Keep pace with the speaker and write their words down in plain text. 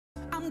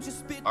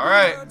All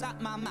right.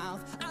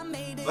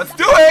 Let's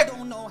do it.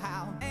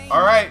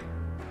 All right.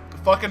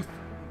 Fucking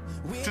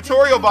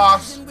tutorial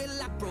boss.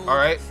 All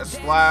right. A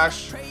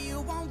splash.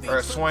 Or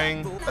a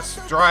swing. A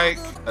strike.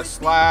 A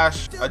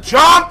slash. A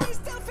jump.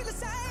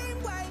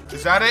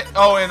 Is that it?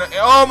 Oh, and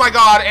oh my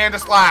god. And a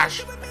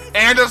slash.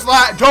 And a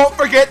slash. Don't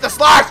forget the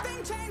slash.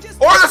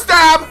 Or the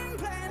stab.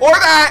 Or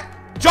that.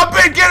 Jump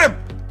in. Get him.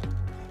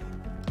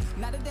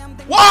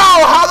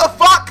 Whoa. How the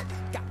fuck?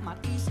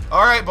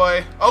 All right,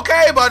 boy.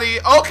 Okay, buddy.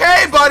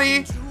 Okay,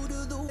 buddy.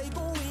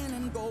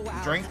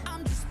 Drink.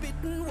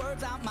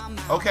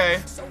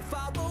 Okay.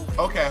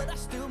 Okay.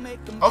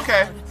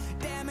 Okay.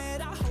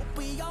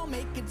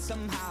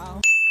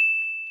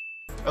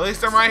 At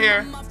least I'm right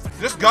here.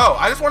 Just go.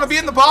 I just want to be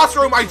in the boss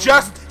room. I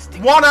just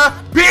want to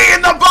be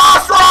in the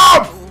boss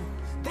room!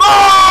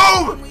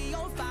 Move!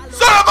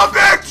 Son of a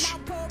bitch!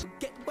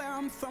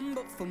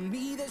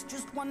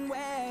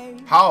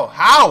 How?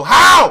 How?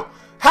 How?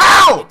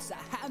 How?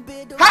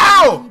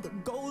 How?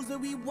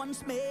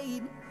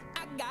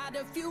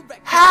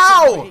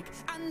 How?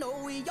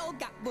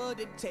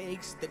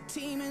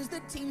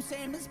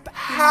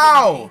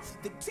 How?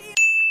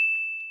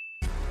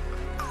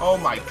 Oh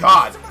my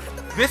god.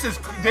 This is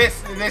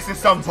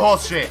some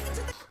bullshit.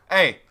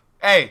 Hey,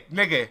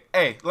 nigga,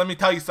 hey, let me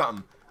tell you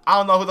something. I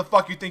don't know who the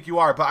fuck you think you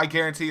are, but I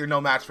guarantee you're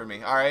no match for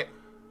me, alright?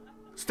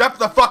 Step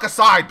the fuck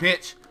aside,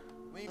 bitch.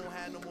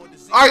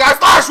 Alright, guys,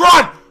 slash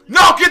run!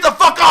 No, get the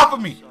fuck off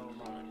of me!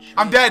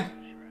 I'm dead.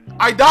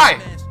 I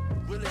die.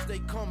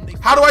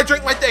 How do I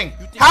drink my thing?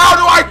 How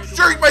do I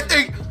drink my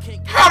thing?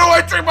 How do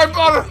I drink my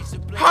bottle?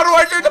 How do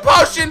I drink the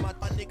potion?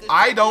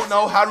 I don't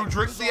know how to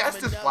drink the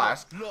Estus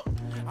flask.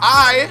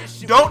 I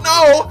don't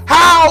know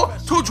how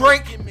to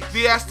drink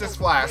the Estus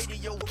flask.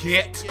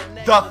 Get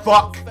the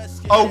fuck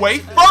away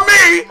from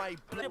me!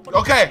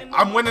 Okay,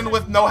 I'm winning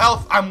with no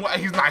health.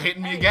 He's not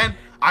hitting me again.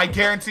 I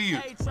guarantee you,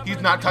 he's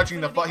not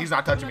touching he's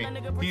not touching me.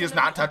 He is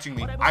not touching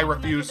me. I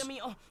refuse.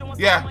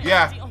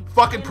 Yeah.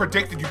 Fucking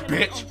predicted, you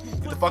bitch.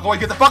 Get the fuck away,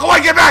 get the fuck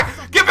away, get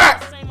back! Get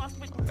back!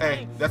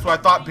 Hey, that's what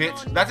I thought,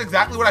 bitch. That's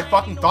exactly what I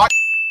fucking thought.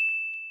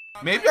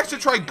 Maybe I should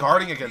try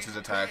guarding against his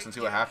attacks and see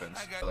what happens.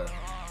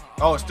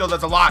 Oh, it still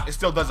does a lot. It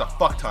still does a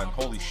fuck ton.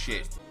 Holy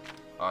shit.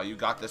 You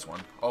got this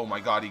one. Oh my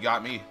god, he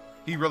got me.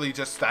 He really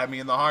just stabbed me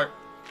in the heart.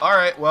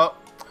 Alright, well.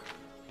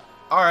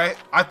 Alright.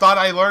 I thought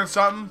I learned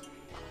something.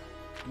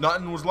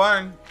 Nothing was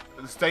learned.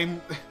 The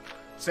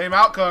same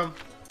outcome.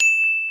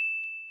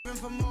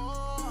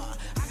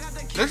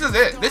 This is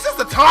it. This is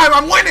the time.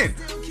 I'm winning.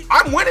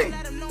 I'm winning.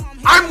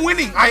 I'm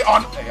winning.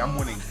 I'm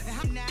winning.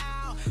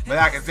 But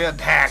I can still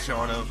dash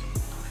on him.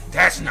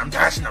 Dashing him.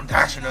 Dashing him.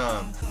 Dashing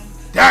him.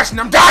 Dashing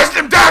him. Dashing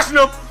him. Dashing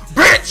him.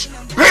 Bitch.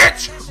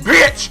 Bitch.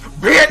 Bitch.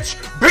 Bitch.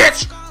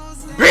 Bitch.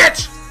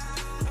 Bitch.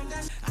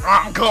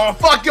 I'm gonna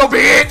fuck your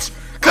bitch.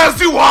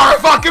 Cause you are a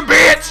fucking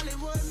bitch.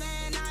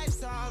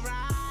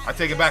 I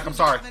take it back. I'm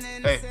sorry.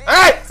 Hey.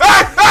 Hey.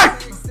 Hey. Hey.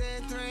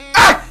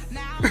 Hey.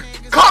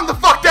 Calm the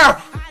fuck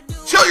down.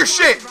 Chill your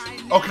shit.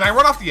 Oh, can I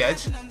run off the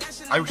edge?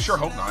 I sure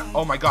hope not.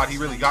 Oh my god, he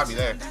really got me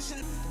there.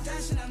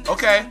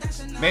 Okay.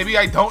 Maybe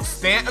I don't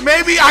stand.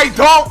 Maybe I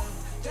don't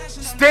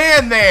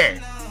stand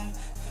there.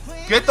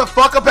 Get the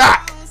fuck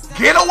back.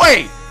 Get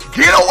away.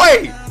 Get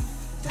away.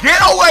 Get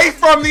away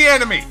from the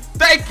enemy.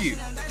 Thank you.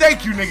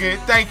 Thank you, nigga.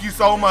 Thank you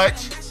so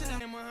much.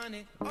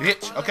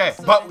 Bitch. Okay,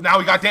 but now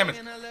we got damage.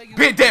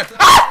 Big damage.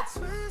 Ah!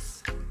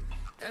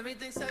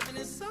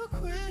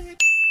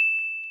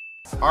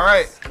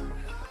 Alright.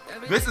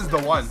 This is the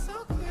one.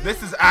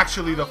 This is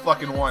actually the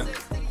fucking one.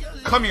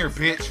 Come here,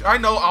 bitch. I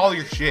know all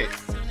your shit.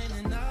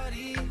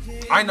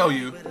 I know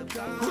you.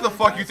 Who the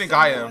fuck you think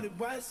I am?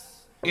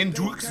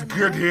 Iudex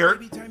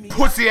Gundyr,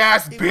 pussy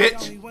ass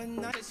bitch.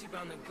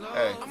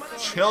 Hey,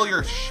 chill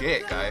your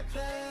shit, guy.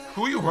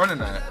 Who are you running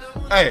at?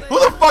 Hey, who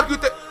the fuck you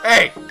think?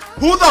 Hey,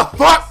 who the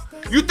fuck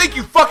you think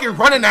you fucking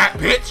running at,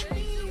 bitch?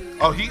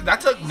 Oh, that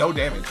took no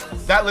damage.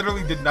 That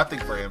literally did nothing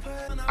for him.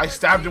 I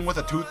stabbed him with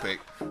a toothpick.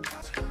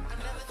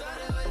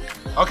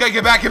 Okay,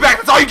 get back, get back.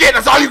 That's all you get.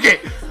 That's all you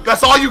get.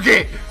 That's all you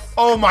get.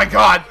 Oh my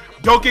god.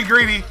 Don't get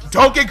greedy.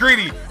 Don't get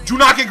greedy. Do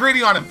not get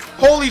greedy on him.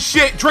 Holy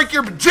shit. Drink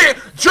the juice.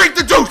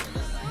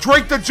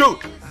 Drink the juice.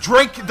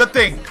 Drink the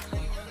thing.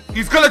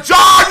 He's gonna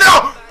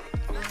no!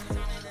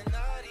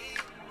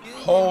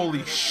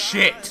 Holy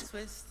shit.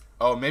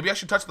 Oh, maybe I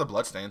should touch the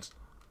bloodstains.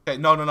 Okay,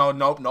 no.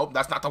 Nope.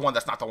 That's not the one.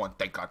 That's not the one.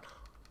 Thank god.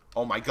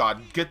 Oh my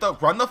god.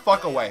 Run the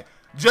fuck away.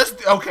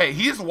 Okay,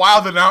 he's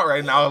wilding out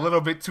right now. A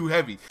little bit too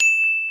heavy.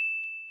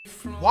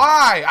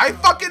 Why? I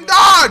fucking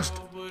dodged!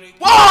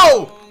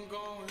 Whoa!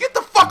 Get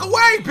the fuck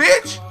away,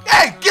 bitch!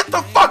 Hey, get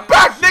the fuck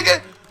back,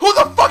 nigga! Who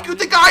the fuck you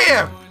think I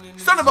am?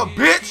 Son of a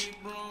bitch!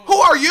 Who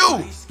are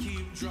you?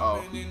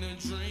 Oh.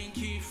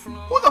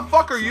 Who the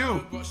fuck are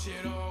you?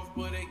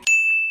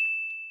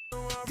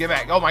 Get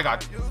back. Oh my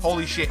god.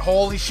 Holy shit.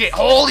 Holy shit.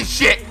 Holy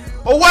shit!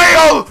 Away!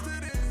 Oh!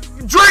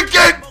 Drink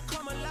it!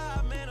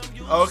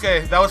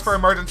 Okay, that was for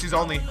emergencies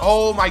only.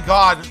 Oh my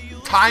god.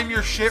 Time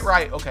your shit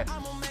right. Okay.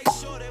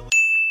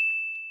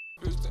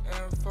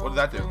 What did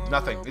that do?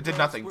 Nothing. It did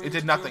nothing. It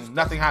did nothing.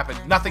 Nothing happened.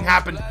 Nothing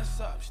happened.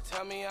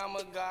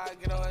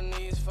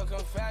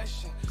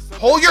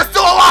 Oh, you're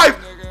still alive!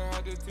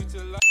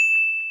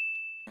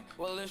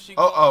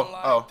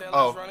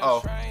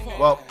 Oh.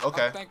 Well,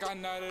 okay.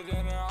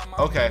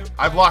 Okay,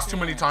 I've lost too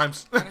many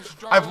times.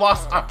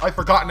 I've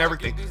forgotten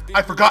everything.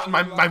 I've forgotten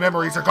my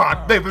memories are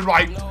gone. They've been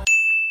wiped.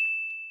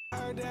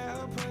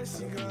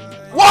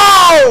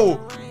 Whoa!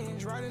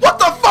 What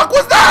the fuck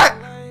was that?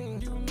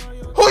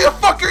 Who the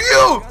fuck are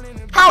you?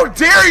 How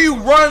dare you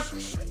run?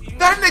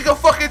 That nigga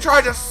fucking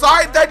tried to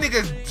side. That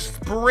nigga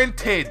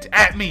sprinted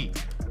at me.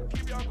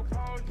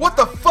 What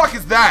the fuck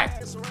is that?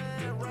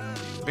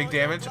 Big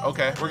damage?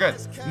 Okay, we're good.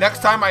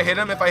 Next time I hit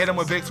him, if I hit him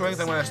with big swings,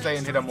 I'm gonna stay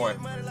and hit him more.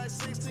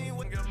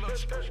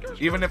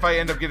 Even if I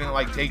end up getting,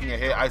 like, taking a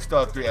hit, I still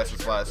have 3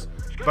 S's less.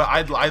 But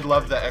I'd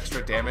love the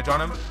extra damage on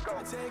him.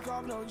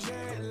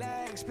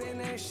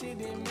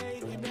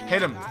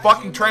 Hit him.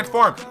 Fucking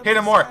transform. Hit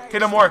him more.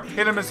 Hit him more.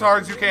 Hit him as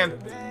hard as you can.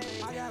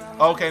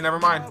 Okay, never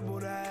mind.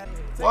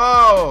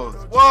 Whoa.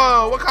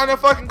 Whoa. What kind of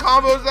fucking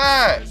combo is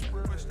that?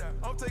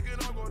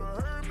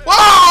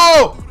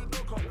 Whoa!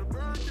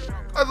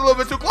 That's a little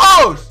bit too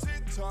close.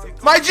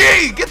 My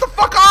G, get the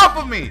fuck off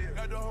of me.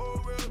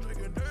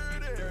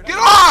 Get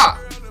off.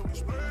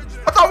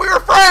 I thought we were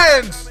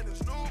friends.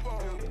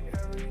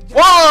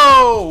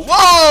 Whoa.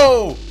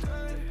 Whoa.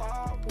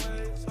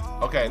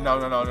 Okay, no.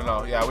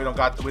 Yeah, we don't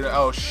got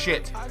oh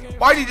shit.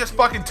 Why did he just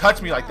fucking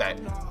touch me like that?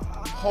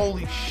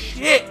 Holy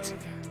shit.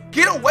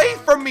 Get away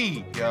from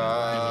me.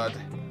 God.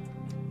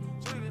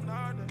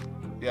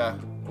 Yeah,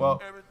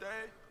 well,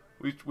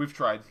 we've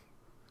tried.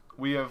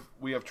 We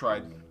have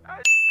tried.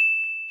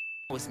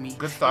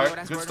 Good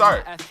start. Good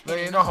start.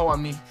 You know how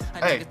I'm me.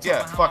 Hey,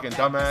 yeah, fucking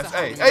dumbass.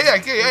 Hey,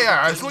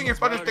 yeah. Swing your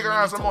fucking stick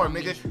around some more,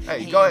 nigga.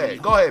 Hey, go ahead,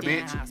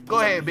 bitch. Go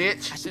ahead,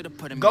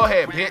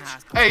 bitch.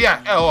 Hey,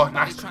 yeah. Oh,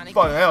 nice.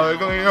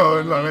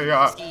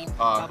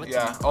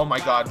 Yeah. Oh my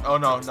God. Oh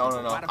no.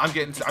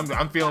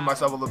 I'm feeling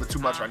myself a little bit too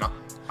much right now.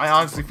 I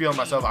honestly feel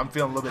myself. I'm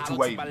feeling a little bit too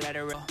wavy.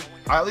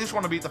 I at least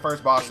want to beat the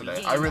first boss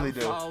today. I really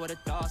do.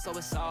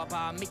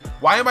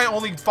 Why am I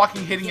only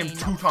fucking hitting him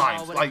 2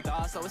 times? Like,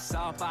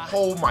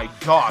 oh my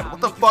God. What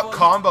the fuck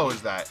combo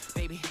is that?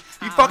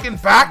 He fucking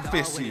back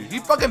fists you. He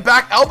fucking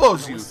back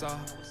elbows you.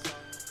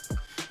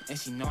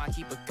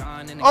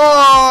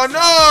 Oh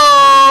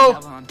no!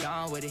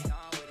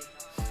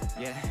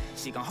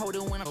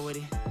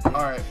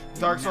 Alright,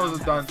 Dark Souls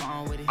is done.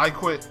 I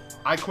quit.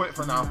 I quit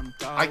for now.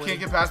 I can't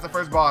get past the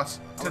first boss.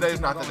 Today is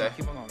not the day.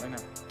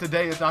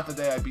 Today is not the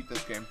day I beat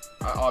this game.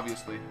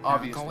 Obviously.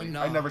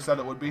 I never said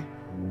it would be.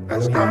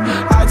 Let's go.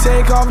 I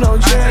take off no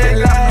jet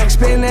lag,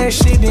 spin that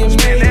shit and make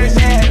it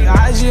back.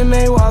 I just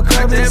may walk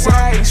up the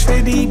side,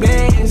 50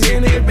 bands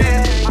in it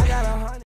back.